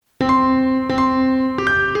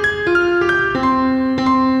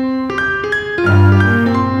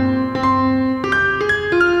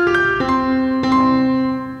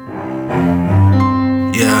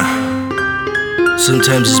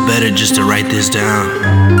Sometimes it's better just to write this down.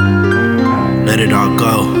 Let it all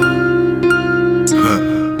go.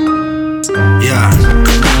 Yeah.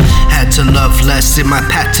 Had to love less in my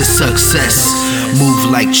path to success.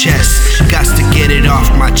 Move like chess, gots to get it off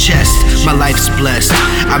my chest. My life's blessed,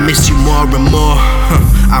 I miss you more and more.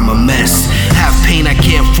 I'm a mess, have pain I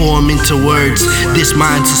can't form into words. This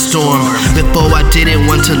mind's a storm. Before I didn't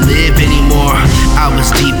want to live anymore, I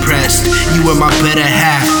was depressed. You were my better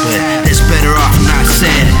half, but it's better off not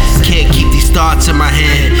said. Can't keep these thoughts in my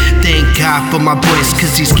head. Thank God for my voice,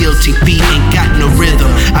 cause these guilty feet ain't got no rhythm.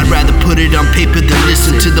 I'd rather put it on paper than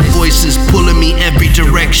listen to the voices pulling me every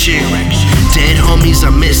direction. Dead homies,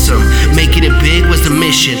 I miss them. Making it big was the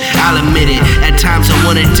mission, I'll admit it. At times I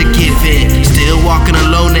wanted to give in. Still walking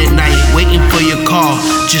alone at night, waiting for your call,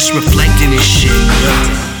 just reflecting this shit.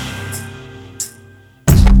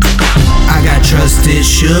 I got trust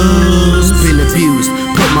issues, been abused,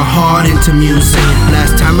 put my heart into music.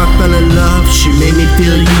 Last time I fell in love, she made me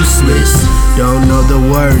feel useless. Don't know the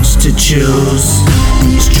words to choose.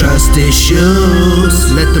 These trust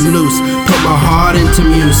issues, let them loose, put my heart into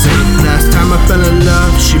music. Last time I fell in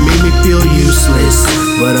love, she made me feel useless,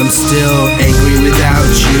 but I'm still angry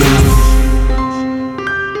without you.